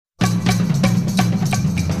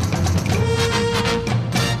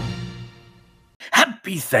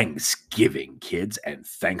Happy Thanksgiving, kids, and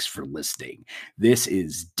thanks for listening. This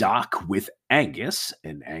is Doc with Angus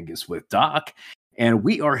and Angus with Doc, and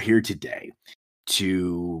we are here today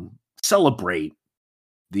to celebrate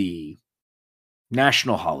the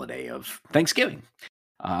national holiday of Thanksgiving.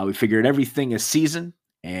 We figured everything is season,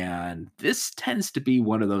 and this tends to be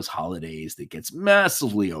one of those holidays that gets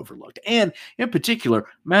massively overlooked, and in particular,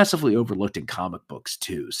 massively overlooked in comic books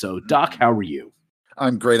too. So, Doc, how are you?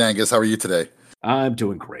 I'm great, Angus. How are you today? I'm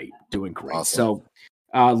doing great, doing great. Awesome.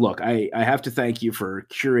 So, look, I have to thank you for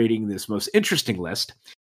curating this most interesting list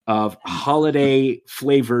of holiday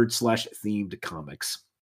flavored / themed comics.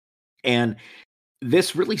 And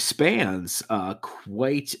this really spans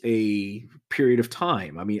quite a period of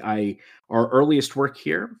time. I mean, our earliest work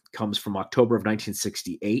here comes from October of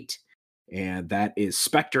 1968, and that is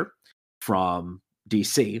Spectre from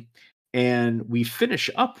DC. And we finish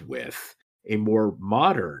up with a more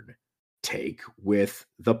modern take with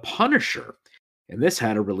The Punisher. And this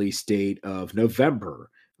had a release date of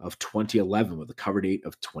November of 2011 with a cover date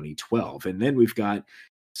of 2012. And then we've got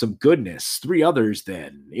some goodness, 3 others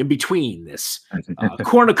then in between this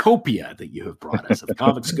cornucopia that you have brought us of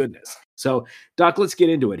comics goodness. So, Doc, let's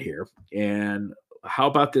get into it here. And how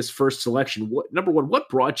about this first selection? Number one, what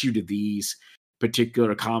brought you to these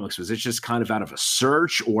particular comics? Was it just kind of out of a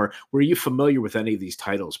search, or were you familiar with any of these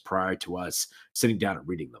titles prior to us sitting down and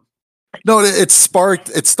reading them? No, it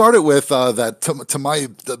started with that to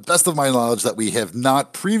the best of my knowledge that we have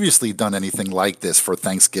not previously done anything like this for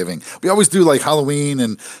Thanksgiving. We always do like Halloween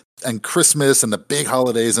and Christmas and the big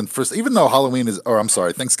holidays, and even though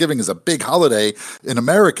Thanksgiving is a big holiday in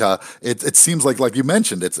America, it seems like you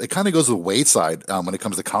mentioned, it kind of goes to the wayside when it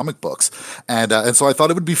comes to comic books, and so I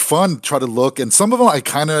thought it would be fun to try to look, and some of them I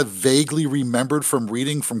kind of vaguely remembered from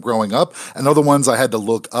reading from growing up, and other ones I had to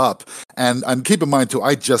look up, and keep in mind too,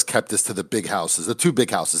 I just kept this to the big houses, the 2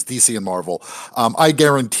 big houses, DC and Marvel. I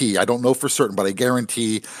guarantee, I don't know for certain, but I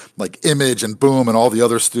guarantee like Image and Boom and all the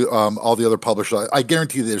other publishers, I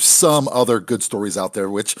guarantee there's some other good stories out there,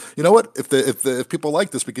 which, you know what, if people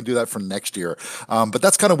like this, we can do that for next year. But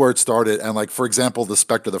that's kind of where it started. And like, for example, the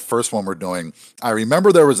Spectre, the first one we're doing, I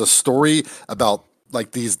remember there was a story about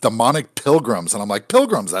like these demonic pilgrims, and I'm like,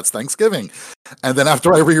 pilgrims, that's Thanksgiving. And then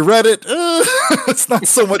after I reread it, it's not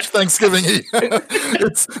so much Thanksgiving-y.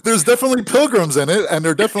 There's definitely pilgrims in it, and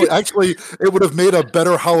they're definitely, actually, it would have made a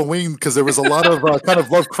better Halloween because there was a lot of kind of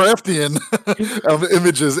Lovecraftian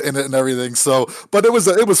images in it and everything. So, but it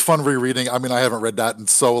was fun rereading. I mean, I haven't read that in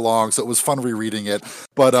so long, so it was fun rereading it.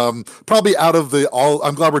 But probably out of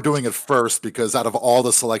I'm glad we're doing it first, because out of all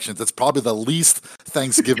the selections, it's probably the least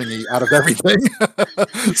Thanksgiving-y out of everything.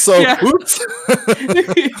 So, oops.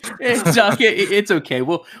 Doc, it's okay.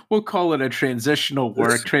 We'll call it a transitional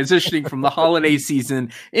work, transitioning from the holiday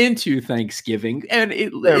season into Thanksgiving, and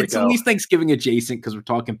it's at least Thanksgiving adjacent because we're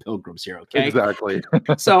talking pilgrims here. Okay, exactly.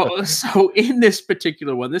 So in this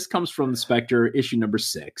particular one, this comes from the Spectre issue number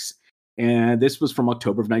 6, and this was from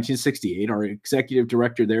October of 1968. Our executive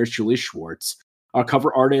director there is Julius Schwartz. Our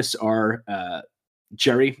cover artists are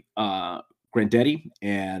Jerry Grandetti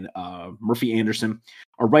and Murphy Anderson.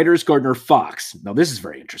 Our writers, Gardner Fox. Now, this is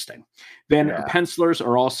very interesting. Then pencilers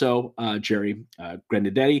are also Jerry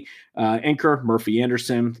Grandetti, inker Murphy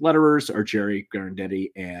Anderson. Letterers are Jerry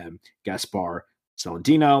Grandetti and Gaspar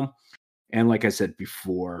Saladino. And like I said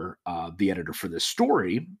before, the editor for this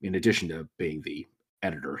story, in addition to being the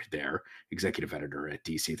editor there, executive editor at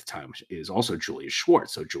DC at the time, is also Julius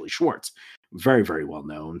Schwartz. So Julius Schwartz, very, very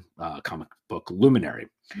well-known comic book luminary.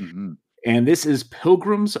 Mm-hmm. And this is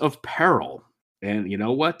Pilgrims of Peril. And you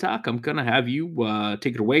know what, Doc? I'm going to have you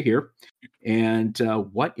take it away here. And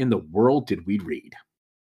what in the world did we read?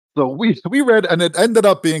 So we read, and it ended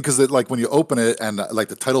up being, because like when you open it and like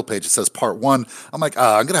the title page, it says part 1. I'm like,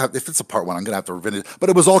 I'm gonna have, if it's a part 1, I'm gonna have to read it. But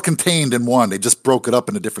it was all contained in one. They just broke it up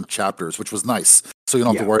into different chapters, which was nice. So you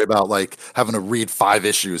don't have to worry about like having to read 5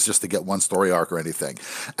 issues just to get one story arc or anything.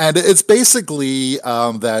 And it's basically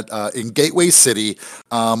that in Gateway City,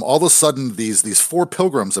 all of a sudden these 4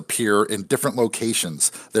 pilgrims appear in different locations.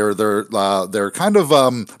 They're kind of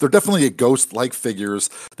they're definitely ghost-like figures.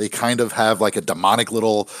 They kind of have like a demonic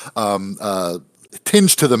little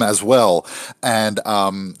tinge to them as well, and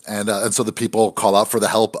so the people call out for the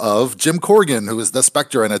help of Jim Corrigan, who is the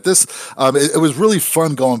Spectre. And at this, it was really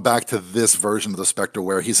fun going back to this version of the Spectre,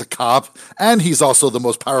 where he's a cop and he's also the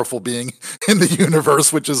most powerful being in the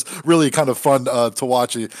universe, which is really kind of fun to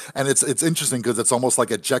watch. And it's interesting because it's almost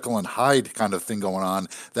like a Jekyll and Hyde kind of thing going on,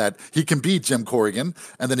 that he can be Jim Corrigan,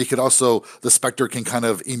 and then he could also, the Spectre can kind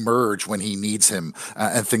of emerge when he needs him,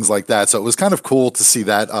 and things like that. So it was kind of cool to see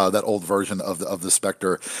that that old version of of the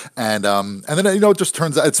Spectre, and then it just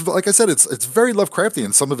turns out it's like I said, it's very Lovecraftian.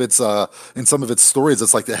 In some of its stories,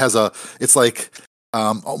 it's like it's like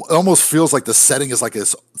it almost feels like the setting is like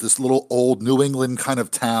this little old New England kind of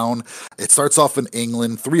town. It starts off in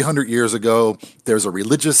England 300 years ago. There's a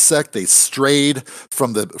religious sect. They strayed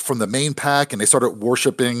from the main pack and they started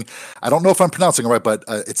worshiping. I don't know if I'm pronouncing it right, but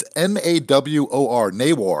it's Nawor,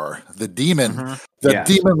 Nawor, the demon, Yes.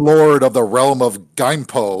 demon lord of the realm of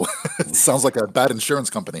Gaimpo. It sounds like a bad insurance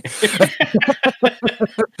company.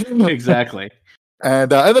 Exactly.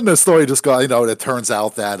 And then the story just got, it turns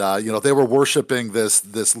out that they were worshiping this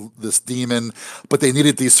demon, but they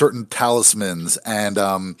needed these certain talismans. And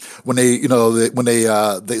when they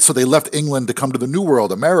left England to come to the New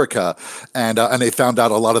World, America, and they found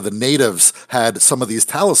out a lot of the natives had some of these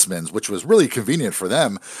talismans, which was really convenient for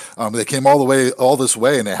them. They came all this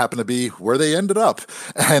way, and they happened to be where they ended up.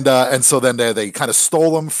 And so then they kind of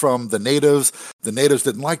stole them from the natives. The natives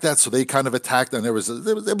didn't like that, so they kind of attacked. And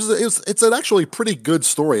it's an actually pretty good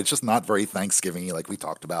story. It's just not very Thanksgiving-y, like we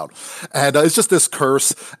talked about. And it's just this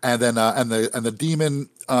curse, and then the demon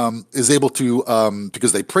is able to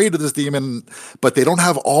because they pray to this demon, but they don't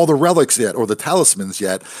have all the relics yet or the talismans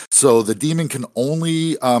yet. So the demon can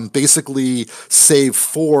only basically save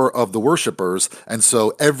 4 of the worshippers, and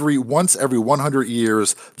so every 100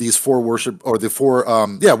 years, these 4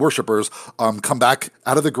 worshippers come back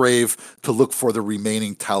out of the grave to look for the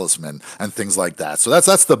remaining talisman and things like that. So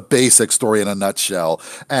that's the basic story in a nutshell,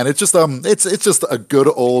 and it's just a good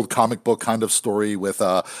old comic book kind of story with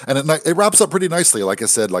and it wraps up pretty nicely. Like I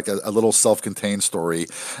said, like a little self-contained story,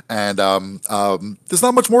 and there's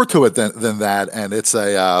not much more to it than that. And it's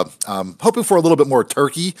hoping for a little bit more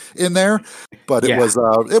turkey in there, but it was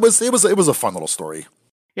a fun little story.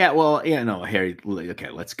 Yeah, well, Harry. Okay,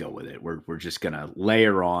 let's go with it. We're just gonna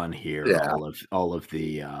layer on here all of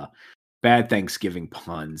the bad Thanksgiving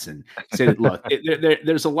puns and say that look,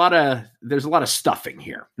 there's a lot of stuffing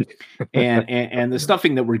here, and the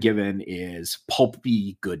stuffing that we're given is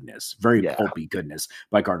pulpy goodness, very pulpy goodness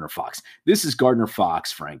by Gardner Fox. This is Gardner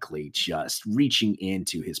Fox, frankly, just reaching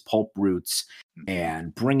into his pulp roots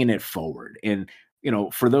and bringing it forward. And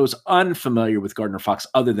for those unfamiliar with Gardner Fox,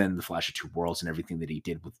 other than The Flash of Two Worlds and everything that he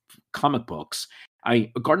did with comic books,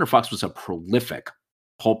 Gardner Fox was a prolific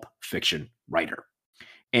pulp fiction writer.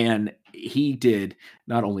 And he did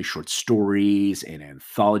not only short stories and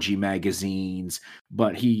anthology magazines,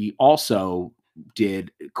 but he also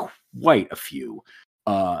did quite a few.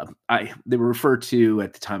 They were referred to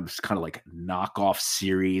at the time as kind of like knockoff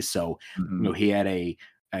series. So he had a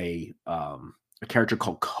character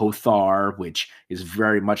called Kothar, which is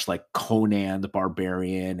very much like Conan the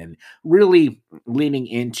Barbarian, and really leaning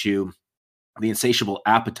into the insatiable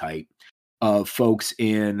appetite of folks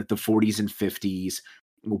in the 40s and 50s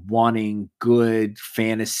wanting good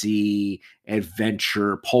fantasy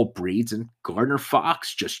adventure pulp reads, and Gardner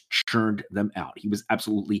Fox just churned them out. He was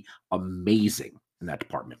absolutely amazing in that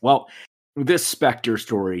department. Well, this Spectre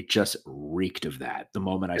story just reeked of that. The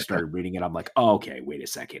moment I started reading it, I'm like, oh, okay, wait a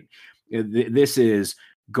second. This is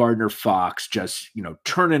Gardner Fox just,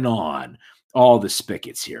 turning on all the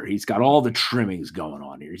spigots here. He's got all the trimmings going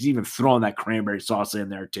on here. He's even throwing that cranberry sauce in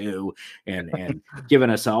there too, and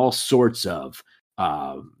giving us all sorts of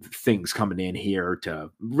things coming in here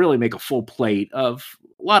to really make a full plate of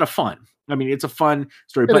a lot of fun. I mean, it's a fun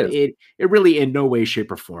story, but it really in no way,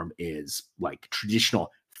 shape, or form is like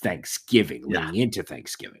traditional Thanksgiving, leading into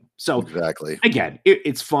Thanksgiving. So exactly, again,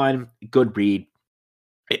 it's fun, good read.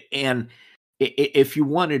 And if you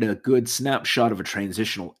wanted a good snapshot of a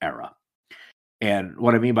transitional era, and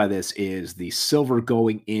what I mean by this is the silver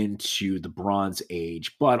going into the Bronze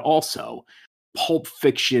Age, but also pulp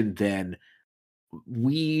fiction then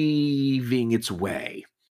weaving its way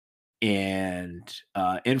and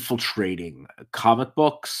infiltrating comic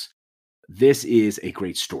books. This is a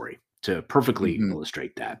great story to perfectly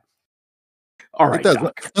illustrate that. All right, it does.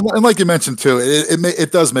 And like you mentioned too,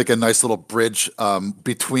 it does make a nice little bridge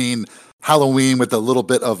between Halloween with a little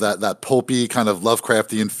bit of that pulpy kind of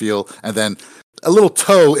Lovecraftian feel, and then a little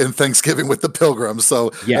toe in Thanksgiving with the Pilgrims.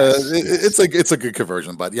 So it's a good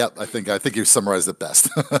conversion. But I think you summarized it best.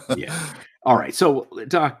 Yeah. All right. So,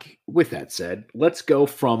 Doc, with that said, let's go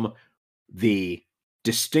from the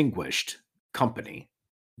distinguished company,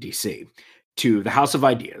 DC, to the House of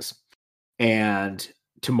Ideas and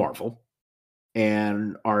to Marvel.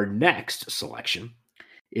 And our next selection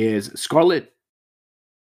is Scarlet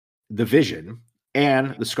the Vision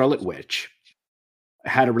and the Scarlet Witch.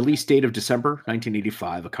 Had a release date of December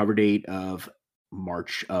 1985, a cover date of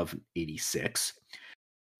March of 86.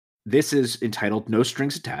 This is entitled No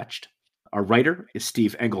Strings Attached. Our writer is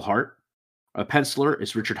Steve Englehart. Penciler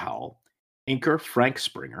is Richard Howell. Inker, Frank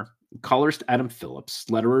Springer. Colorist, Adam Phillips.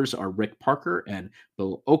 Letterers are Rick Parker and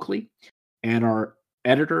Bill Oakley. And our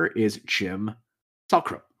editor is Jim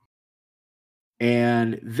Salkrup.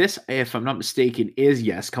 And this, if I'm not mistaken,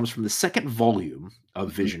 comes from the second volume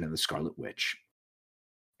of Vision and the Scarlet Witch.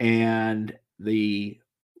 And the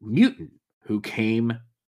mutant who came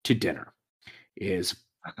to dinner is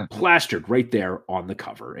plastered right there on the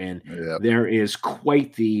cover. And there is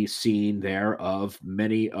quite the scene there of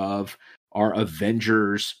many of our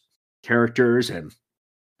Avengers characters and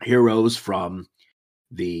heroes from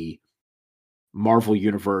the Marvel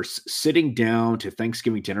Universe sitting down to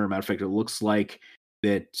Thanksgiving dinner. Matter of fact, it looks like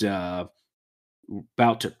that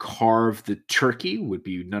about to carve the turkey would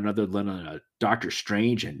be none other than Doctor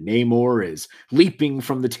Strange, and Namor is leaping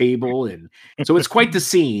from the table, and so it's quite the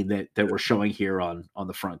scene that we're showing here on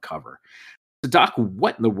the front cover. So, Doc,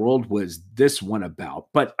 what in the world was this one about?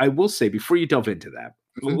 But I will say, before you delve into that,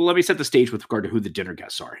 let me set the stage with regard to who the dinner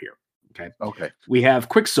guests are here. Okay. We have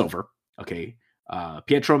Quicksilver. Okay.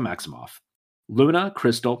 Pietro Maximoff, Luna,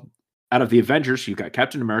 Crystal. Out of the Avengers, you've got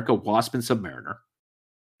Captain America, Wasp, and Submariner.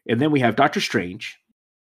 And then we have Doctor Strange,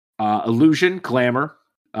 Illusion, Glamour,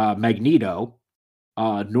 Magneto,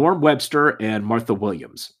 Norm Webster, and Martha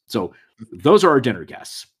Williams. So those are our dinner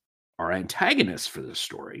guests. Our antagonists for this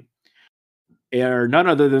story are none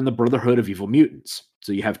other than the Brotherhood of Evil Mutants.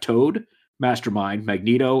 So you have Toad, Mastermind,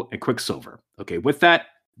 Magneto, and Quicksilver. Okay, with that,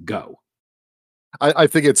 go. I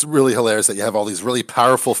think it's really hilarious that you have all these really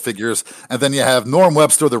powerful figures, and then you have Norm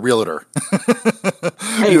Webster, the realtor.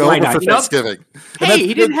 Hey, why not? For Thanksgiving. Hey,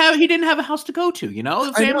 he didn't have a house to go to.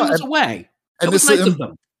 The family was away. And this nice of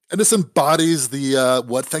them. And this embodies the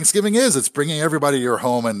what Thanksgiving is. It's bringing everybody to your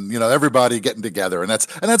home, and everybody getting together, and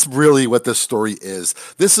that's really what this story is.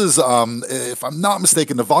 This is, if I'm not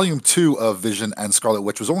mistaken, the volume 2 of Vision and Scarlet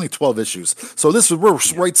Witch was only 12 issues. So we're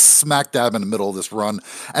right smack dab in the middle of this run,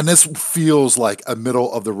 and this feels like a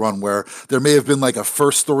middle of the run where there may have been like a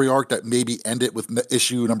first story arc that maybe ended with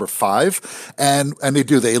issue number 5, and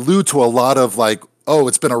they allude to a lot of like, oh,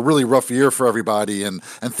 it's been a really rough year for everybody and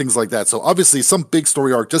things like that. So obviously some big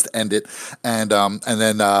story arc just ended, and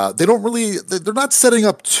then they're not setting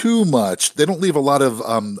up too much. They don't leave a lot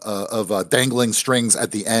of dangling strings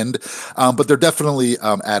at the end, but they're definitely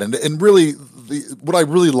adding. And really, what I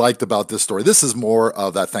really liked about this story, this is more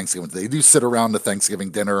of that Thanksgiving. They do sit around the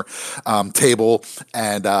Thanksgiving dinner table,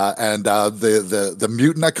 and the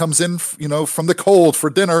mutant that comes in, from the cold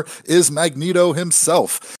for dinner is Magneto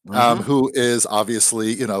himself, who is obviously,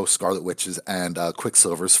 Scarlet Witch's and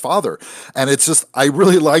Quicksilver's father. And it's just, I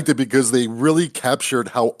really liked it because they really captured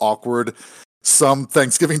how awkward some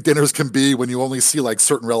Thanksgiving dinners can be when you only see like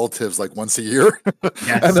certain relatives like once a year.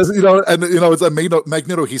 Yes. It's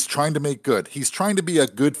Magneto. He's trying to make good. He's trying to be a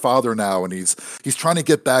good father now, and he's trying to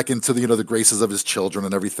get back into the graces of his children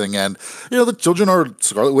and everything. And the children are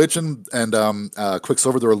Scarlet Witch and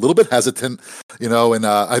Quicksilver. They're a little bit hesitant, and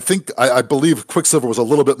I believe Quicksilver was a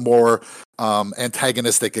little bit more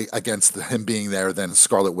antagonistic against him being there than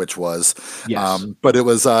Scarlet Witch was. Yes. But it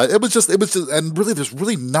was just, and really, there's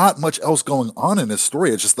really not much else going on in this story.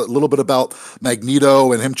 It's just a little bit about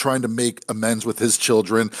Magneto and him trying to make amends with his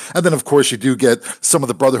children. And then, of course, you do get some of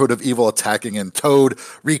the Brotherhood of Evil attacking, and Toad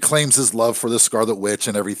reclaims his love for the Scarlet Witch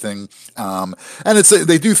and everything. And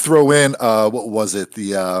they do throw in, what was it?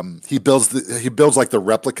 He builds like the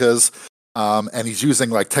replicas. And he's using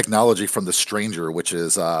like technology from the Stranger, which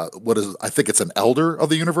is I think it's an elder of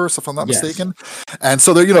the universe, if I'm not mistaken. And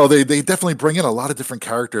so they definitely bring in a lot of different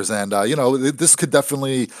characters, and this could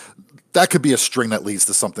definitely. That could be a string that leads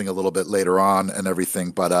to something a little bit later on and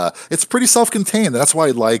everything, but it's pretty self-contained. That's why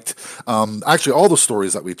I liked actually all the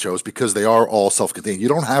stories that we chose, because they are all self-contained. You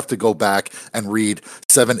don't have to go back and read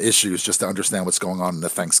 7 issues just to understand what's going on in the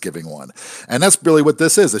Thanksgiving one. And that's really what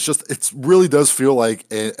this is. It really does feel like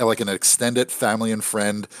an extended family and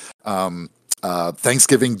friend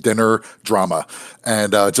Thanksgiving dinner drama,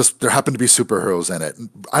 and just there happen to be superheroes in it.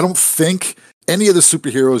 I don't think any of the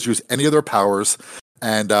superheroes use any of their powers.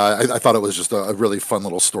 And I thought it was just a really fun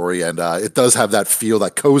little story, and it does have that feel,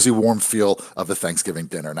 that cozy, warm feel of the Thanksgiving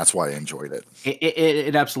dinner, and that's why I enjoyed it.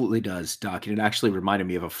 It absolutely does, Doc. And it actually reminded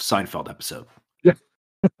me of a Seinfeld episode. Yeah,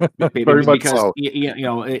 very much so.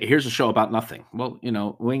 Here's a show about nothing. Well,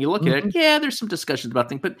 when you look at it, there's some discussions about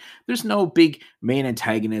things, but there's no big main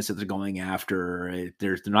antagonist that they're going after.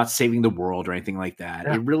 They're not saving the world or anything like that.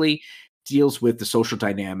 Yeah. It really deals with the social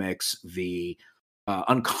dynamics, the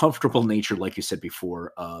uncomfortable nature, like you said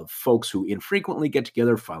before, of folks who infrequently get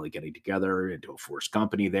together, finally getting together into a forced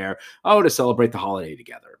company there, to celebrate the holiday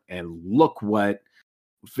together. And look what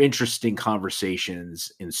interesting conversations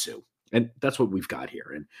ensue. And that's what we've got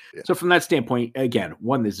here. And Yeah. so from that standpoint, again,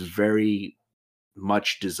 one that's very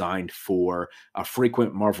much designed for a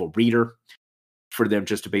frequent Marvel reader, for them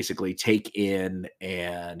just to basically take in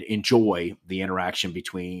and enjoy the interaction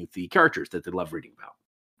between the characters that they love reading about.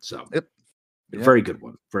 So, Yep. Yeah. very good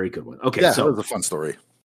one. Very good one. Okay, Yeah, so that was a fun story.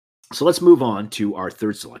 So let's move on to our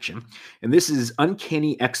third selection. And this is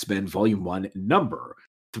Uncanny X-Men Volume 1, number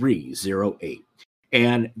 308.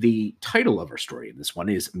 And the title of our story in this one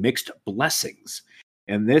is Mixed Blessings.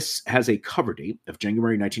 And this has a cover date of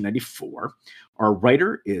January 1994. Our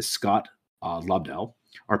writer is Scott Lobdell.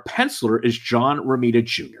 Our penciler is John Romita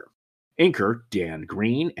Jr. Inker, Dan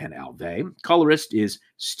Green and Al Vey. Colorist is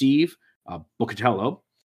Steve Bucatello.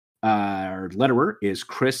 Our letterer is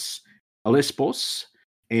Chris Alispos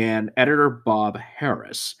and editor Bob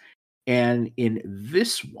Harris. And in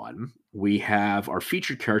this one, we have our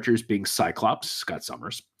featured characters being Cyclops, Scott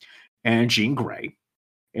Summers, and Jean Grey.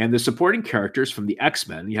 And the supporting characters from the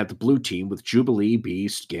X-Men, you have the blue team with Jubilee,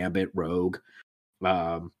 Beast, Gambit, Rogue,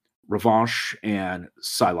 Revanche, and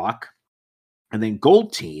Psylocke. And then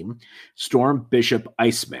gold team, Storm, Bishop,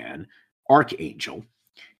 Iceman, Archangel,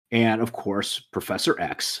 and of course, Professor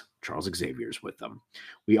X, Charles Xavier's with them.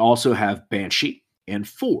 We also have Banshee and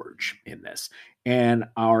Forge in this. And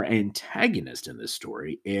our antagonist in this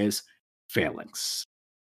story is Phalanx.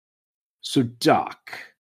 So, Doc,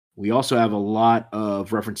 we also have a lot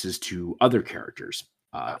of references to other characters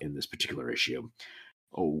in this particular issue.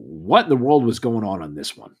 What in the world was going on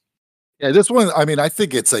this one? Yeah, this one, I mean, I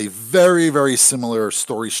think it's a very, very similar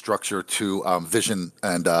story structure to Vision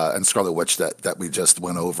and Scarlet Witch that we just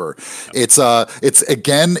went over. It's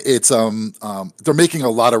again, they're making a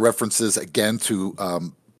lot of references again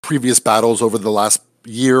to previous battles over the last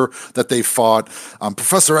year that they fought.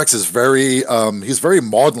 Professor X is he's very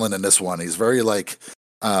maudlin in this one. He's very like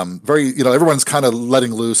very, everyone's kind of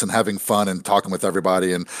letting loose and having fun and talking with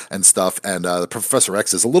everybody and stuff. And Professor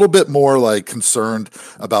X is a little bit more like concerned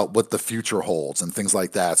about what the future holds and things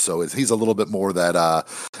like that. So he's a little bit more that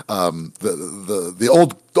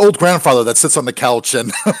the old grandfather that sits on the couch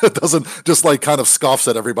and doesn't just like kind of scoffs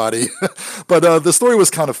at everybody. But the story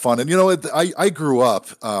was kind of fun. And I grew up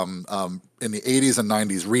in the 80s and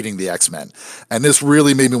 90s reading the X-Men, and this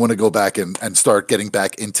really made me want to go back and start getting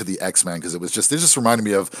back into the X-Men, because it just reminded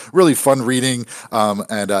me of really fun reading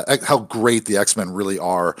and how great the X-Men really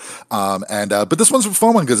are. But this one's a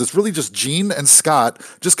fun one because it's really just Jean and Scott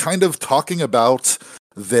just kind of talking about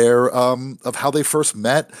their of how they first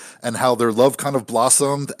met and how their love kind of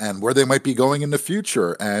blossomed and where they might be going in the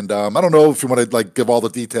future. And I don't know if you want to like give all the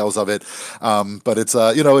details of it, but it's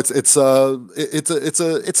it's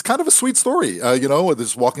kind of a sweet story.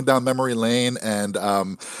 Just walking down memory lane, and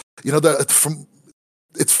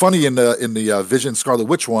it's funny in the Vision Scarlet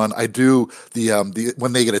Witch one, I do the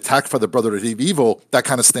when they get attacked by the Brotherhood of Evil, that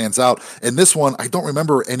kind of stands out. In this one, I don't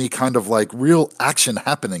remember any kind of like real action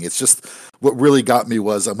happening. It's just what really got me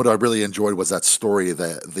was, and what I really enjoyed was that story,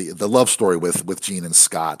 the love story with Jean and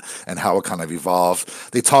Scott and how it kind of evolved.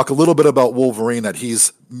 They talk a little bit about Wolverine, that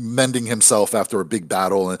he's mending himself after a big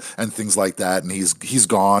battle and things like that, and he's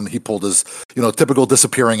gone. He pulled his typical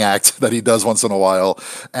disappearing act that he does once in a while,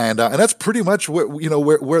 and that's pretty much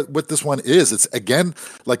what this one is. It's, again,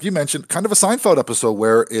 like you mentioned, kind of a Seinfeld episode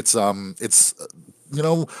where it's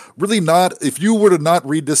really not, if you were to not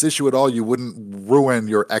read this issue at all, you wouldn't ruin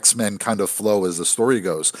your X-Men kind of flow as the story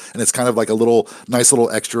goes. And it's kind of like a nice little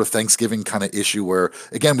extra Thanksgiving kind of issue where,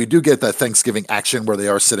 again, we do get that Thanksgiving action where they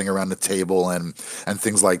are sitting around the table and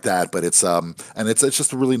things like that. But it's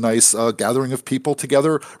just a really nice gathering of people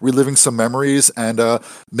together, reliving some memories and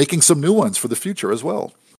making some new ones for the future as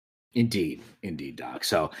well. Indeed, Doc.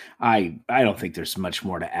 So I don't think there's much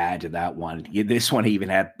more to add to that one. This one even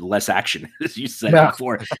had less action, as you said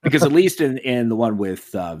before, because at least in the one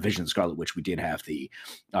with Vision Scarlet Witch, we did have the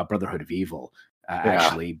Brotherhood of Evil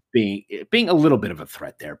actually being a little bit of a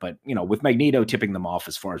threat there. But with Magneto tipping them off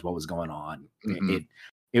as far as what was going on,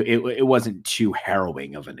 it wasn't too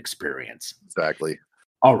harrowing of an experience. Exactly.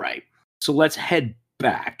 All right, so let's head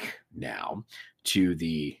back now to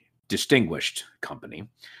the Distinguished Company,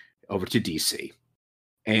 over to DC.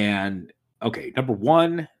 And okay, number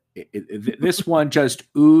one, this one just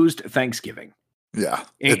oozed Thanksgiving. Yeah,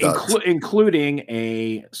 including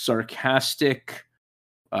a sarcastic,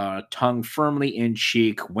 tongue firmly in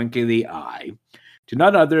cheek, wink of the eye to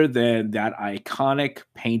none other than that iconic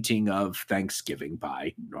painting of Thanksgiving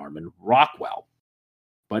by Norman Rockwell.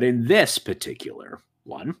 But in this particular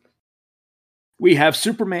one, we have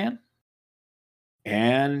Superman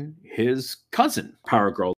and his cousin,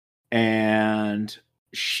 Power Girl. And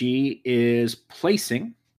she is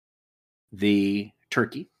placing the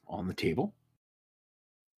turkey on the table.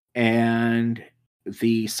 And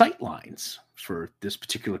the sight lines for this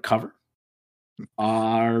particular cover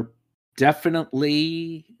are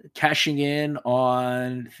definitely cashing in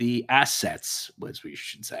on the assets, as we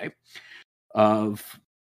should say, of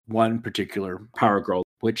one particular Power Girl,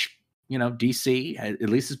 which, DC at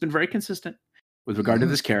least has been very consistent with regard to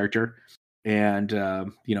this character, and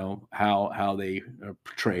how they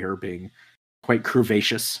portray her being quite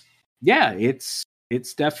curvaceous. Yeah, it's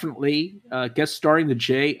definitely guest starring the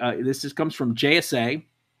J. This comes from JSA,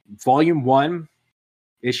 Volume 1,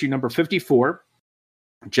 issue number 54,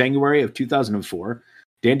 January of 2004.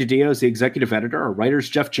 Dan DiDio is the executive editor. Our writer's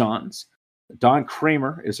Jeff Johns. Don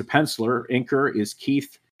Kramer is a penciler. Inker is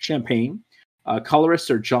Keith Champagne.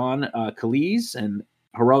 Colorists are John Calise and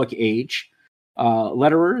Heroic Age.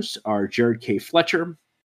 Letterers are Jared K. Fletcher.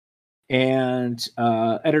 And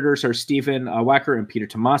editors are Stephen Wacker and Peter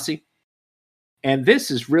Tomasi. And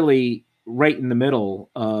this is really right in the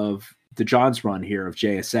middle of the Johns run here of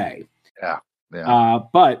JSA. Yeah.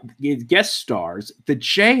 But it guest stars the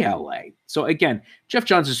JLA. So again, Jeff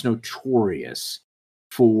Johns is notorious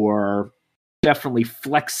for definitely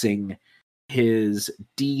flexing his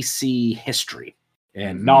DC history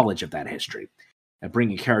and knowledge of that history and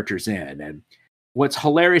bringing characters in. And what's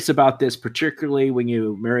hilarious about this, particularly when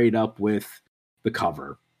you marry it up with the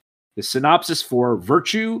cover, the synopsis for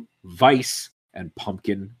Virtue, Vice, and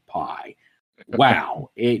Pumpkin Pie. Wow.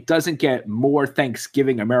 It doesn't get more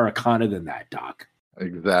Thanksgiving Americana than that, Doc.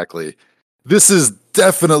 Exactly. This is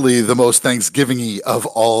definitely the most Thanksgiving-y of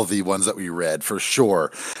all the ones that we read, for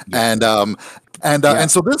sure. Yeah. And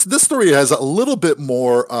so this story has a little bit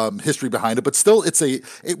more history behind it, but still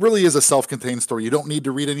it really is a self-contained story. You don't need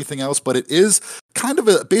to read anything else, but it is kind of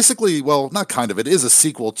it is a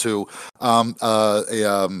sequel to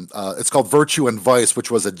it's called Virtue and Vice, which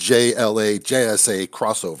was a JSA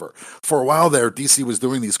crossover. For a while there, DC was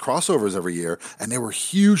doing these crossovers every year, and they were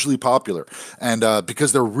hugely popular. And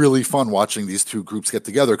because they're really fun watching these two groups get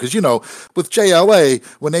together, because with JLA,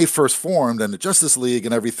 when they first formed and the Justice League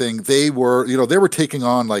and everything, they were taking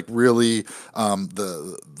on like really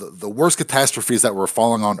the worst catastrophes that were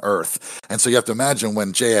falling on Earth. And so you have to imagine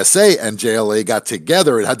when JSA and JLA got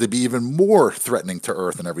together, it had to be even more threatening to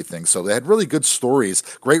Earth and everything. So they had really good stories,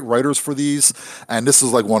 great writers for these, and this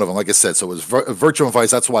is like one of them. Like I said, so it was Virtue and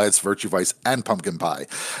Vice. That's why it's Virtue, Vice, and Pumpkin Pie.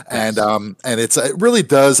 And it really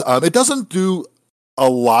does. It doesn't do a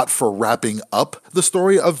lot for wrapping up the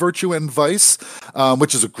story of Virtue and Vice,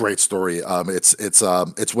 which is a great story.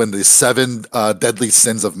 It's when the 7 deadly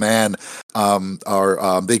sins of man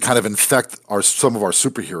are they kind of infect some of our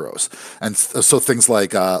superheroes, and so things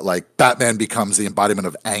like Batman becomes the embodiment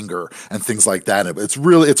of anger and things like that. It's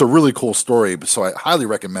a really cool story, so I highly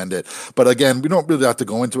recommend it. But again, we don't really have to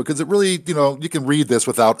go into it because it really, you can read this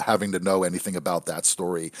without having to know anything about that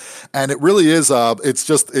story, and it really is. I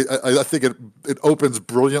think it opens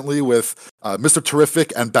brilliantly with Mr.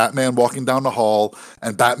 Terrific and Batman walking down the hall,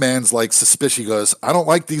 and Batman's like suspicious. He goes, "I don't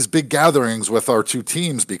like these big gatherings with our two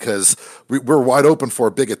teams because we're wide open for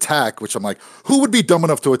a big attack," which I'm like, who would be dumb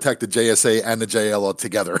enough to attack the JSA and the JLO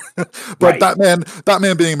together? But right.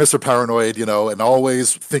 Batman being Mr. Paranoid, and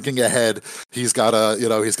always thinking ahead, he's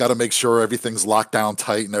gotta make sure everything's locked down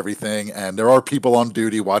tight and everything. And there are people on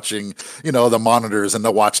duty watching, the monitors and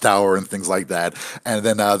the watchtower and things like that. And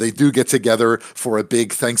then they do get together for a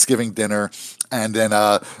big Thanksgiving dinner. And then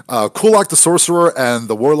Kulak the Sorcerer and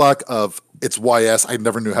the Warlock of it's YS. I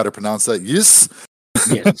never knew how to pronounce that. Yes.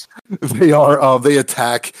 They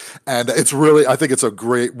attack, and I think it's a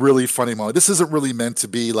great, really funny moment. This isn't really meant to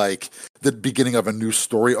be like the beginning of a new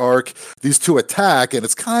story arc. These two attack, and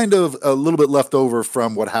it's kind of a little bit left over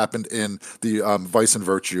from what happened in the Vice and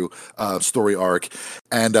Virtue story arc.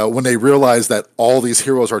 And when they realize that all these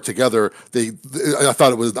heroes are together, I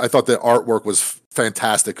thought the artwork was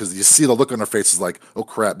fantastic because you see the look on their faces like, oh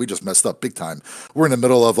crap, we just messed up big time. We're in the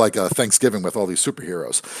middle of like a Thanksgiving with all these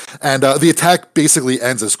superheroes. And the attack basically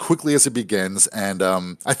ends as quickly as it begins. And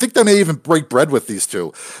I think they may even break bread with these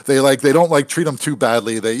two. They don't treat them too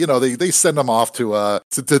badly. They send them off to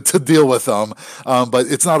deal with them. But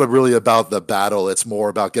it's not really about the battle. It's more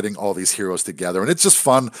about getting all these heroes together. And it's just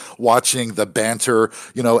fun watching the banter,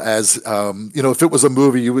 as if it was a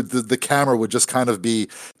movie, the camera would just kind of be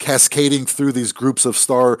cascading through these groups of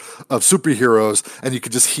superheroes, and you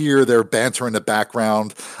could just hear their banter in the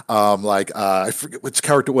background. I forget which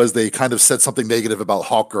character it was. They kind of said something negative about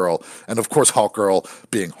Hawkgirl, and of course, Hawkgirl,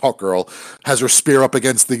 being Hawkgirl, has her spear up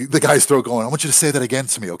against the guy's throat, going, "I want you to say that again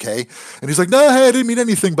to me, okay?" And he's like, "No, hey, I didn't mean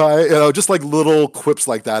anything by it." Just like little quips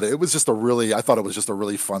like that. It was just I thought it was just a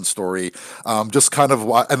really fun story. Just kind of,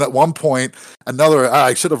 and at one point,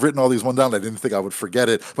 I should have written all these one down. I didn't think I would forget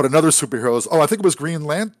it. But another superhero, I think it was Green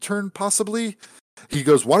Lantern, possibly. He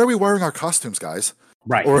goes, "Why are we wearing our costumes, guys?"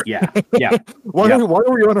 Right. Or, yeah. Why are we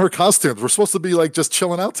wearing our costumes? We're supposed to be like just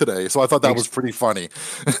chilling out today. So I thought that was pretty funny.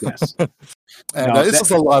 Yes. And it's just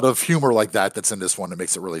a lot of humor like that that's in this one that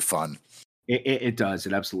makes it really fun. It does.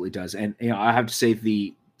 It absolutely does. And I have to say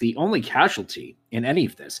the only casualty in any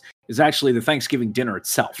of this is actually the Thanksgiving dinner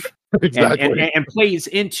itself. Exactly. And plays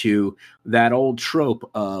into that old trope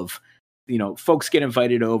of, folks get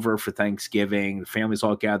invited over for Thanksgiving, the family's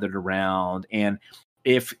all gathered around, and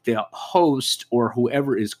if the host or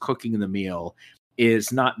whoever is cooking the meal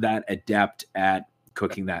is not that adept at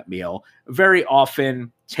cooking that meal, very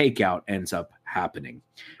often takeout ends up happening.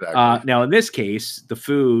 Exactly. Now, in this case, the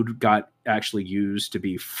food got actually used to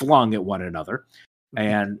be flung at one another,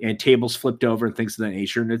 and tables flipped over and things of that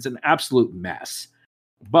nature, and it's an absolute mess.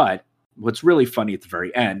 But what's really funny at the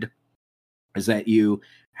very end is that you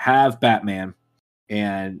have Batman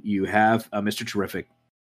and you have Mr. Terrific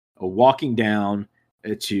walking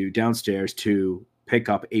downstairs to pick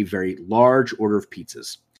up a very large order of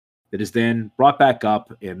pizzas that is then brought back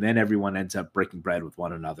up, and then everyone ends up breaking bread with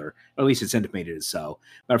one another. Or at least it's intimated as so.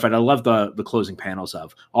 Matter of fact, I love the closing panels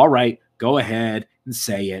of, "All right, go ahead and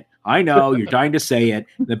say it. I know you're dying to say it."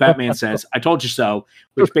 And the Batman says, "I told you so,"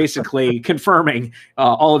 which basically confirming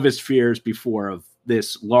all of his fears before of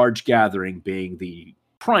this large gathering being the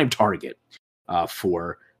prime target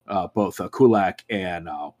for both Kulak and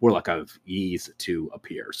Warlock of Ys to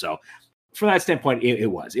appear. So from that standpoint, it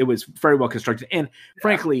was very well constructed. And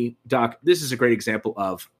frankly, Doc, this is a great example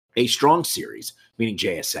of a strong series, meaning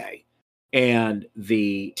JSA, and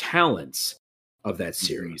the talents of that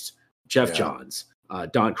series, Jeff Johns,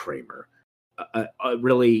 Don Kramer,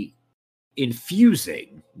 really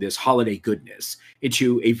infusing this holiday goodness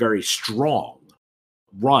into a very strong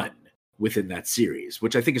run within that series,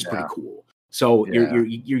 which I think is pretty cool. So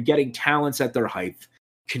you're getting talents at their height,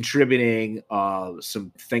 contributing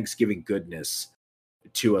some Thanksgiving goodness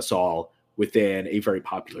to us all within a very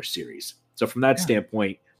popular series. So from that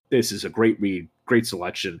standpoint, this is a great read, great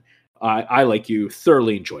selection. I, like you,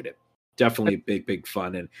 thoroughly enjoyed it. Definitely big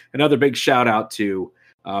fun. And another big shout out to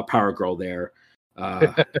Power Girl there.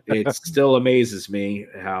 It still amazes me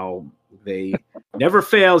how they never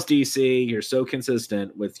fails, DC. You're so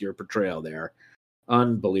consistent with your portrayal there.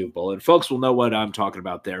 Unbelievable. And folks will know what I'm talking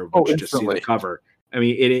about there. Just see the cover. I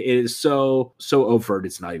mean, it is so overt.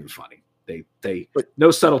 It's not even funny. They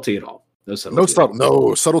no subtlety at all.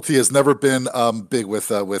 No subtlety has never been big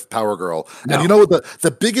with Power Girl. No. And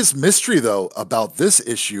the biggest mystery though about this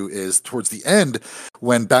issue is towards the end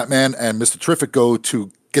when Batman and Mr. Terrific go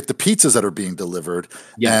to get the pizzas that are being delivered,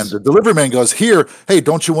 and the delivery man goes, "Here, hey,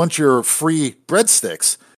 don't you want your free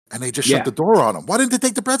breadsticks?" And they just shut the door on him. Why didn't they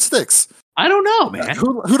take the breadsticks? I don't know, man.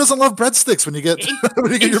 Who doesn't love breadsticks when you get your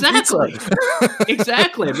pizza?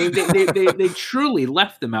 Exactly. I mean, they truly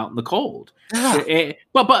left them out in the cold. Yeah.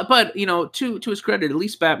 But to his credit, at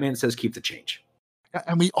least Batman says keep the change.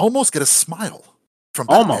 And we almost get a smile from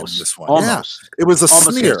Batman in this one. Almost. Yeah. It was a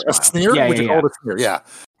sneer. A sneer? Yeah, Would you call it a sneer? Yeah.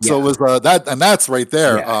 So it was that, and that's right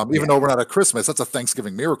there. Even though we're not at Christmas, that's a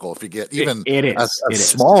Thanksgiving miracle if you get even a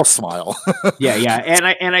small smile.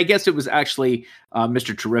 And I guess it was actually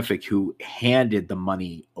Mr. Terrific who handed the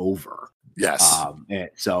money over. Yes.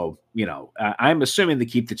 So I'm assuming the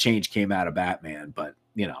keep the change came out of Batman, but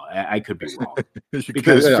I could be wrong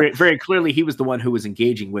because very clearly he was the one who was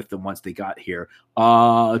engaging with them once they got here.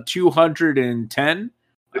 210.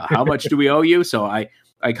 How much do we owe you? So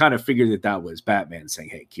I kind of figured that was Batman saying,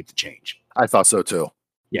 "Hey, keep the change." I thought so too.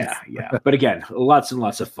 Yeah. But again, lots and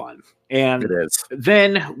lots of fun. And it is.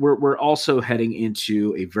 Then we're also heading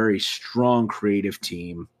into a very strong creative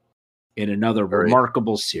team in another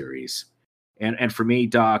remarkable series. And for me,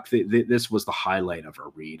 Doc, this was the highlight of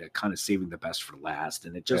our read, kind of saving the best for last.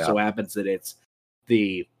 And it just so happens that it's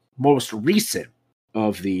the most recent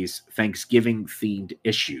of these Thanksgiving-themed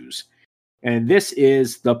issues. And this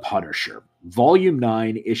is The Punisher, Volume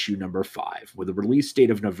 9, Issue number 5, with a release date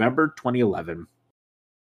of November 2011,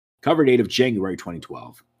 cover date of January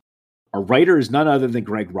 2012. Our writer is none other than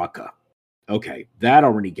Greg Rucka. Okay, that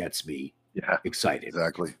already gets me excited.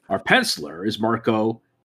 Exactly. Our penciler is Marco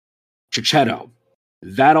Cicchetto.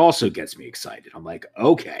 That also gets me excited. I'm like,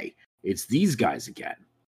 okay, It's these guys again.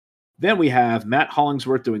 Then we have Matt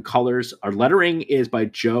Hollingsworth doing colors. Our lettering is by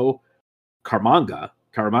Joe Caramagna.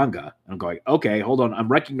 And I'm going, okay, hold on. I'm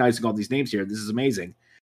recognizing all these names here. This is amazing.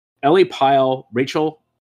 Ellie Pyle, Rachel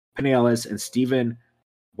Pinellas, and Stephen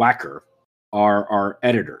Wacker are our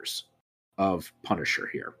editors of Punisher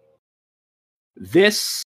here.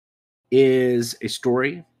 This is a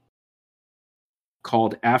story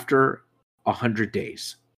called After 100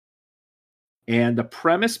 Days. And the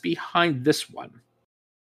premise behind this one,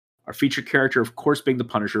 our featured character, of course, being the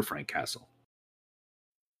Punisher, Frank Castle.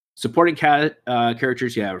 Supporting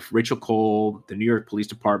characters, you have Rachel Cole, the New York Police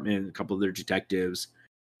Department, a couple of their detectives,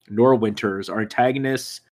 Nora Winters. Our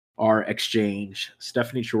antagonists are Exchange,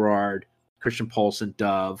 Stephanie Gerrard, Christian Paulson,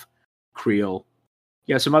 Dove, Creel.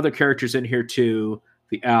 Yeah, some other characters in here too.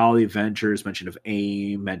 The Owl, the Avengers, mention of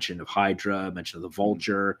AIM, mention of Hydra, mention of the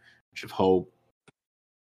Vulture, mention of Hope.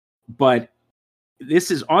 But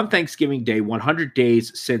this is on Thanksgiving Day, 100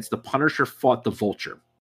 days since the Punisher fought the Vulture.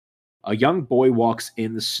 A young boy walks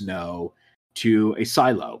in the snow to a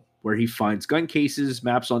silo where he finds gun cases,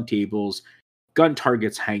 maps on tables, gun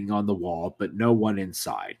targets hanging on the wall, but no one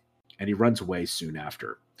inside. And he runs away soon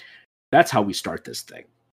after. That's how we start this thing.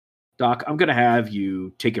 Doc, I'm going to have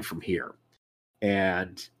you take it from here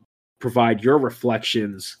and provide your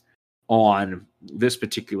reflections on this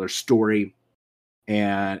particular story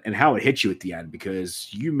and how it hit you at the end, because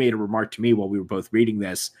you made a remark to me while we were both reading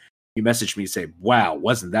this. You messaged me and say, wow,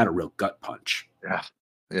 wasn't that a real gut punch? Yeah.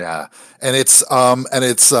 Yeah. And it's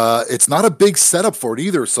not a big setup for it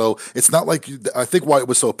either. So it's not like, I think why it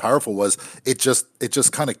was so powerful was it just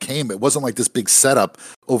kind of came. It wasn't like this big setup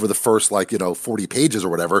over the first 40 pages or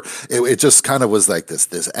whatever. It just kind of was like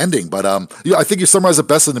this ending. But I think you summarized it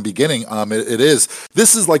best in the beginning.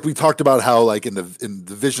 This is like we talked about how like in the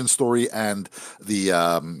Vision story and the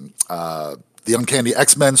Uncanny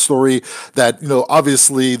X-Men story, that,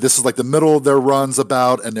 obviously this is like the middle of their runs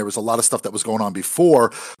about, and there was a lot of stuff that was going on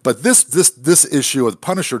before, but this issue of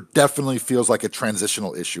Punisher definitely feels like a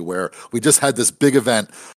transitional issue where we just had this big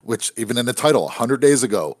event, which even in the title, 100 days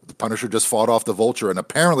ago, the Punisher just fought off the Vulture, and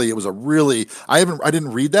apparently it was a really, I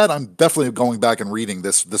didn't read that. I'm definitely going back and reading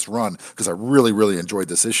this run because I really, really enjoyed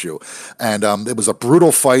this issue. And it was a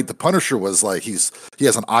brutal fight. The Punisher was like, he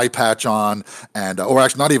has an eye patch on, and or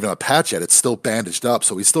actually not even a patch yet. It's still bandaged up,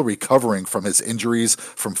 so he's still recovering from his injuries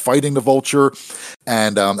from fighting the Vulture.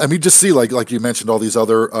 And we just see like you mentioned, all these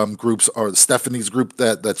other groups, or Stephanie's group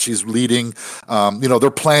that she's leading.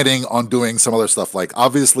 They're planning on doing some other stuff. Like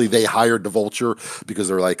obviously they hired the Vulture because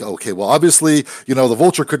they're like, okay, well obviously the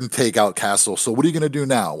Vulture couldn't take out Castle, so what are you going to do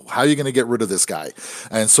now? How are you going to get rid of this guy?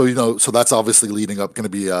 And so so that's obviously leading up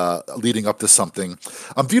to something.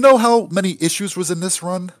 Do you know how many issues was in this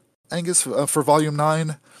run, Angus, for Volume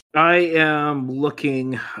 9? I am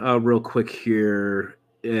looking real quick here,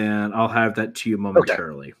 and I'll have that to you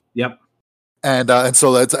momentarily. Okay. Yep. And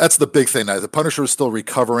so that's the big thing. The Punisher is still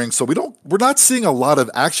recovering, so we're not seeing a lot of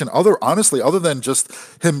action other than just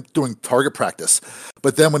him doing target practice.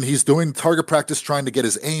 But then when he's doing target practice, trying to get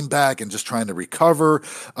his aim back and just trying to recover,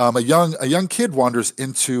 a young kid wanders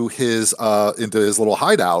into his little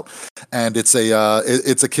hideout, and it's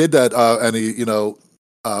a kid that and he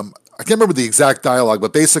I can't remember the exact dialogue,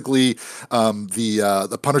 but basically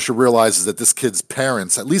the Punisher realizes that this kid's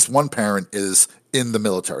parents, at least one parent, is in the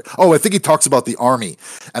military. Oh, I think he talks about the Army,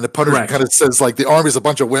 and the Punisher kind of says like the Army's a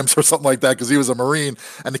bunch of wimps or something like that because he was a Marine,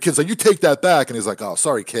 and the kid's like, you take that back, and he's like, oh,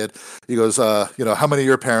 sorry, kid. He goes, how many of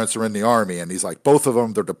your parents are in the Army? And he's like, both of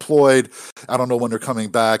them, they're deployed. I don't know when they're coming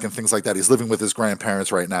back and things like that. He's living with his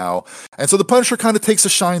grandparents right now. And so the Punisher kind of takes a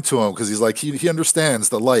shine to him because he's like, he understands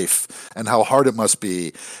the life and how hard it must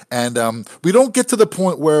be. And we don't get to the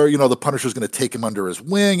point where, the Punisher's going to take him under his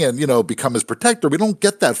wing and, become his protector. We don't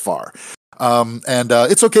get that far. And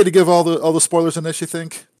it's okay to give all the spoilers in this, you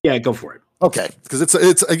think? Yeah, go for it. Okay, because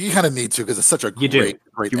it's you kind of need to, because it's such a great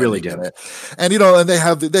you really do. And and they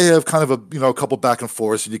have kind of a couple back and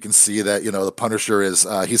forth, and you can see that the Punisher is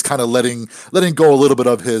he's kind of letting go a little bit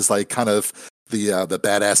of his like kind of the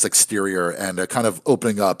badass exterior and kind of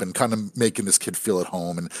opening up and kind of making this kid feel at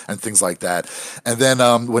home and things like that. And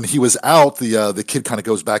then when he was out, the kid kind of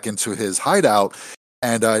goes back into his hideout.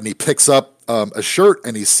 And he picks up a shirt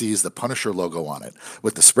and he sees the Punisher logo on it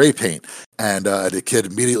with the spray paint. And the kid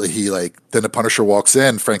immediately, then the Punisher walks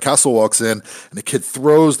in, Frank Castle walks in, and the kid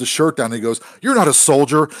throws the shirt down and he goes, "You're not a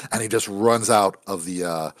soldier," and he just runs out of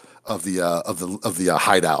the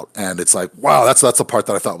hideout. And it's like, wow, that's the part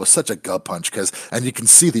that I thought was such a gut punch, and you can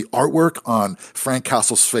see the artwork on Frank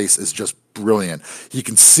Castle's face is just brilliant. You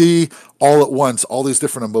can see all at once all these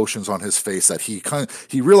different emotions on his face that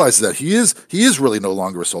he realizes that he is really no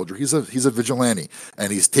longer a soldier. He's a vigilante,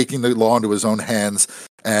 and he's taking the law into his own hands.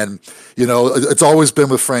 And it's always been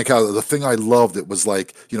with Frank how the thing I loved, it was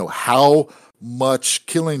like, how much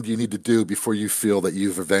killing do you need to do before you feel that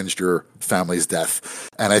you've avenged your family's death?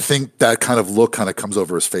 And I think that kind of look kind of comes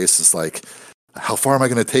over his face. It's like, how far am I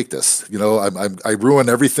going to take this? I ruin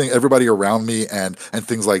everything, everybody around me, and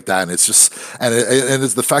things like that. And it's just, and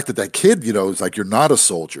it's the fact that kid, it's like, you're not a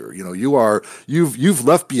soldier. You've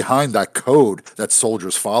left behind that code that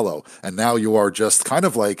soldiers follow, and now you are just kind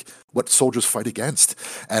of like what soldiers fight against.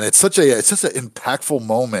 And it's such an impactful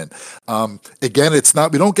moment. Again,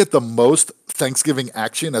 we don't get the most Thanksgiving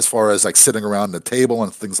action as far as like sitting around the table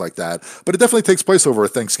and things like that, but it definitely takes place over a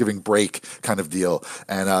Thanksgiving break kind of deal.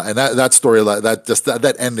 And that story,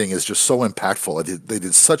 that ending is just so impactful. They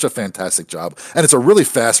did such a fantastic job, and it's a really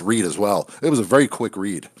fast read as well. It was a very quick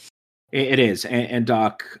read. It is. And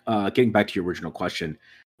Doc, getting back to your original question,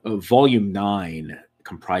 Volume 9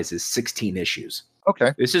 comprises 16 issues.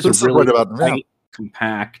 Okay. This is a really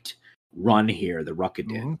compact run here that Rucka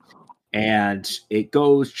did. Mm-hmm. And it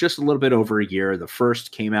goes just a little bit over a year. The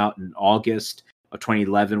first came out in August of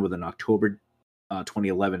 2011 with an October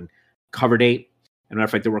 2011 cover date. And matter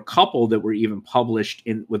of fact, there were a couple that were even published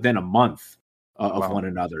within a month of one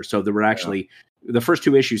another. So there were actually, the first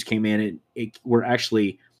two issues came in and were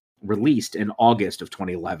actually released in August of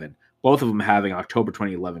 2011. Both of them having October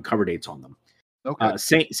 2011 cover dates on them. Okay.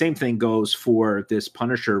 Same thing goes for this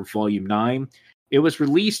Punisher Volume 9. It was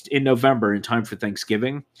released in November in time for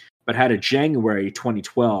Thanksgiving, but had a January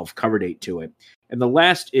 2012 cover date to it. And the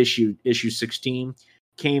last issue 16,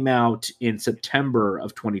 came out in September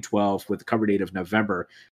of 2012 with a cover date of November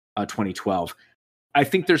 2012. I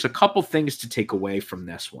think there's a couple things to take away from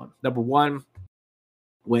this one. Number one,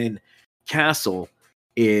 when Castle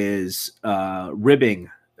is ribbing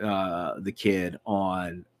the kid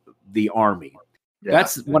on the Army,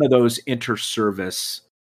 that's one of those inter-service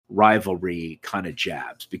rivalry kind of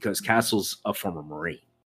jabs, because Castle's a former Marine.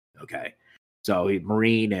 Okay. So he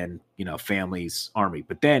Marine and, family's Army.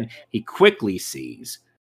 But then he quickly sees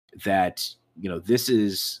that, this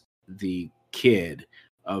is the kid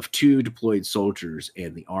of two deployed soldiers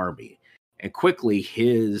in the Army. And quickly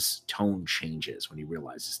his tone changes when he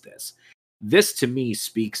realizes this. This to me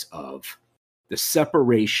speaks of the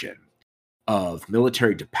separation of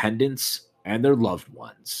military dependents and their loved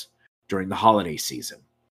ones during the holiday season.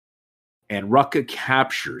 And Rucka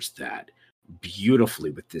captures that beautifully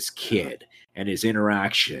with this kid and his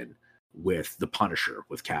interaction with the Punisher,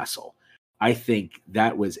 with Castle. I think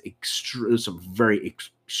that was some very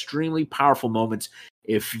extremely powerful moments.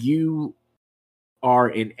 If you are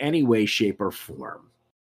in any way, shape, or form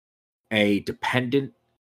a dependent,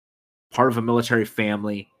 part of a military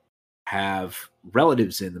family, have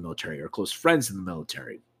relatives in the military or close friends in the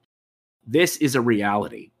military, this is a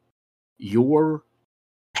reality. Your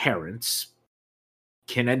parents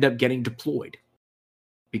can end up getting deployed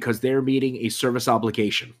because they're meeting a service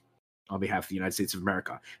obligation on behalf of the United States of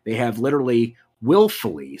America. They have literally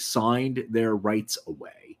willfully signed their rights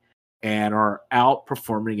away and are out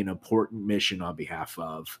performing an important mission on behalf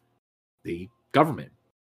of the government,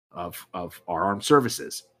 of our armed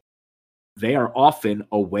services. They are often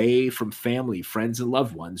away from family, friends, and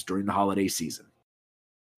loved ones during the holiday season.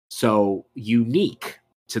 So unique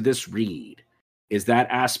to this read is that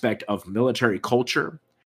aspect of military culture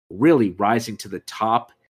really rising to the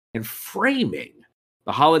top and framing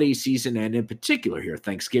the holiday season, and in particular here,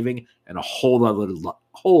 Thanksgiving, in a whole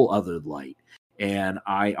other light. And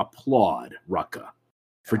I applaud Rucka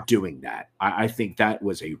for doing that. I think that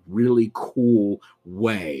was a really cool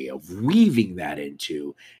way of weaving that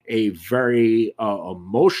into a very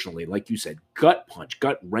emotionally, like you said,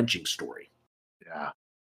 gut-wrenching story. Yeah.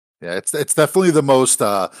 Yeah, it's definitely the most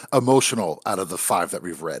emotional out of the 5 that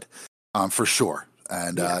we've read, for sure.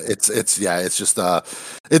 And it's just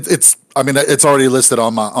I mean, it's already listed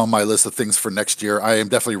on my list of things for next year. I am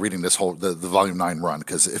definitely reading this the Volume 9 run,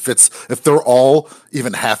 because if they're all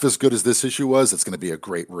even half as good as this issue was, it's going to be a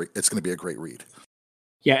great read.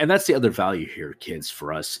 Yeah, and that's the other value here, kids,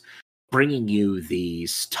 for us bringing you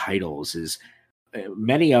these titles is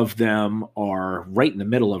many of them are right in the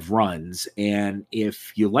middle of runs, and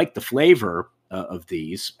if you like the flavor of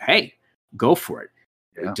these, hey, go for it.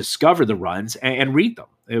 Yeah. Discover the runs and read them.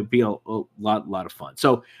 It would be a lot of fun.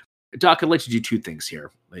 So, Doc, I'd like to do 2 things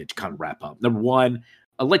here to kind of wrap up. Number one,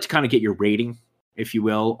 I'd like to kind of get your rating, if you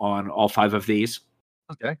will, on all 5 of these.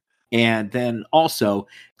 Okay. And then also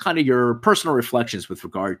kind of your personal reflections with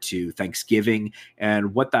regard to Thanksgiving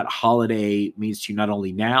and what that holiday means to you, not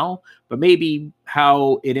only now, but maybe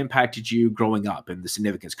how it impacted you growing up and the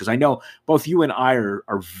significance. Because I know both you and I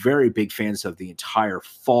are very big fans of the entire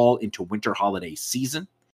fall into winter holiday season.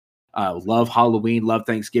 Love Halloween, love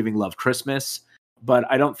Thanksgiving, love Christmas. But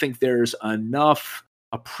I don't think there's enough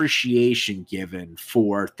appreciation given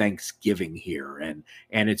for Thanksgiving here and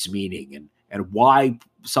its meaning and why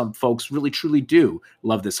some folks really truly do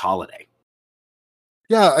love this holiday.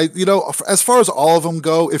 Yeah, as far as all of them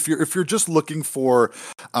go, if you're just looking for,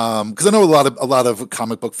 because I know a lot of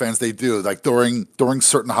comic book fans, they do like during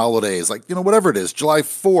certain holidays, like whatever it is, July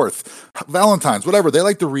 4th, Valentine's, whatever, they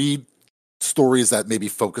like to read stories that maybe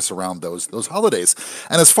focus around those holidays.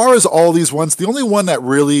 And as far as all these ones, the only one that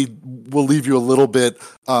really will leave you a little bit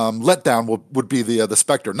let down would be the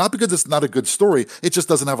Spectre. Not because it's not a good story, it just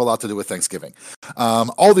doesn't have a lot to do with Thanksgiving.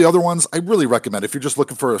 All the other ones I really recommend if you're just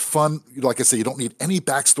looking for a fun. Like I say, you don't need any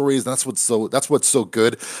backstories. That's what's so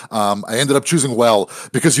good. I ended up choosing Well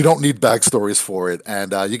because you don't need backstories for it,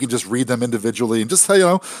 and you can just read them individually and just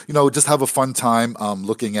just have a fun time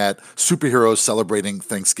looking at superheroes celebrating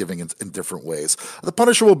Thanksgiving in different ways. The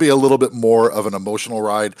Punisher will be a little bit more of an emotional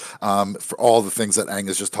ride for all the things that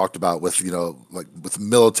Angus just talked about with like with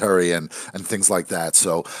military and things like that.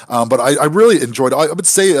 So, but I really enjoyed. I would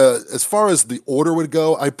say as far as the order would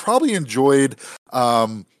go, I probably enjoyed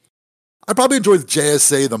JSA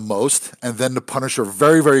the most, and then the Punisher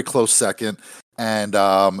very very close second, and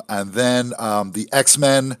then the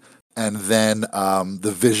X-Men, and then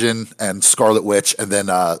the Vision and Scarlet Witch, and then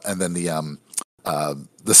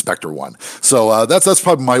the Spectre one. So that's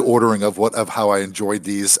probably my ordering of how I enjoyed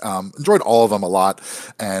these. Enjoyed all of them a lot,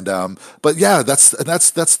 and but yeah, that's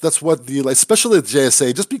what especially the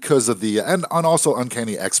JSA, just because of and also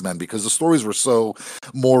Uncanny X-Men, because the stories were so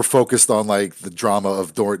more focused on like the drama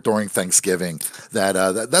of during Thanksgiving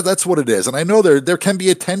that's what it is. And I know there can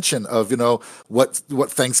be a tension of what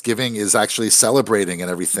Thanksgiving is actually celebrating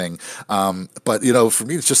and everything. But for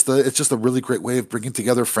me, it's just a really great way of bringing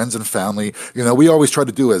together friends and family. We always try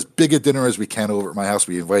to do as big a dinner as we can over at my house.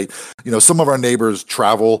 We invite, some of our neighbors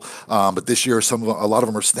travel, but this year a lot of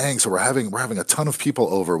them are staying, so we're having a ton of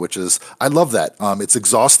people over, which is, I love that. It's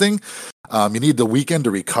exhausting. You need the weekend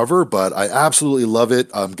to recover, but I absolutely love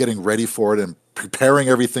it. Getting ready for it and preparing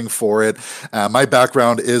everything for it. My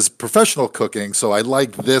background is professional cooking, so I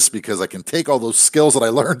like this because I can take all those skills that I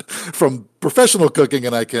learned from professional cooking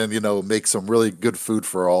and I can, make some really good food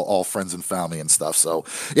for all friends and family and stuff. So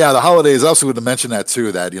yeah, the holidays, I also would mention that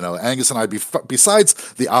too, that, Angus and I,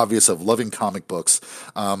 besides the obvious of loving comic books,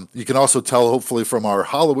 you can also tell hopefully from our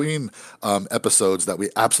Halloween episodes that we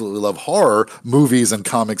absolutely love horror movies and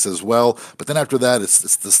comics as well. But then after that,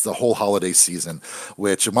 it's the whole holiday season,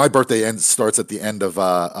 which my birthday starts at the end of,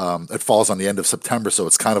 it falls on the end of September. So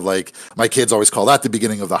it's kind of like my kids always call that the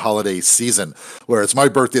beginning of the holiday season, where it's my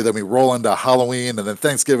birthday, then we roll into Halloween and then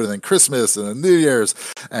Thanksgiving and then Christmas and then New Year's.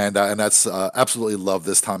 And that's absolutely love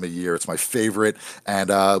this time of year. It's my favorite. And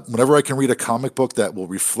whenever I can read a comic book that will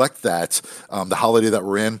reflect that, the holiday that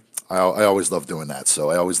we're in, I always love doing that.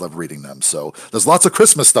 So I always love reading them. So there's lots of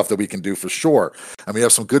Christmas stuff that we can do for sure. And we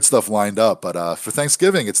have some good stuff lined up. But for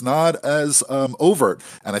Thanksgiving, it's not as overt.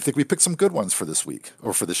 And I think we picked some good ones for this week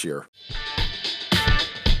or for this year.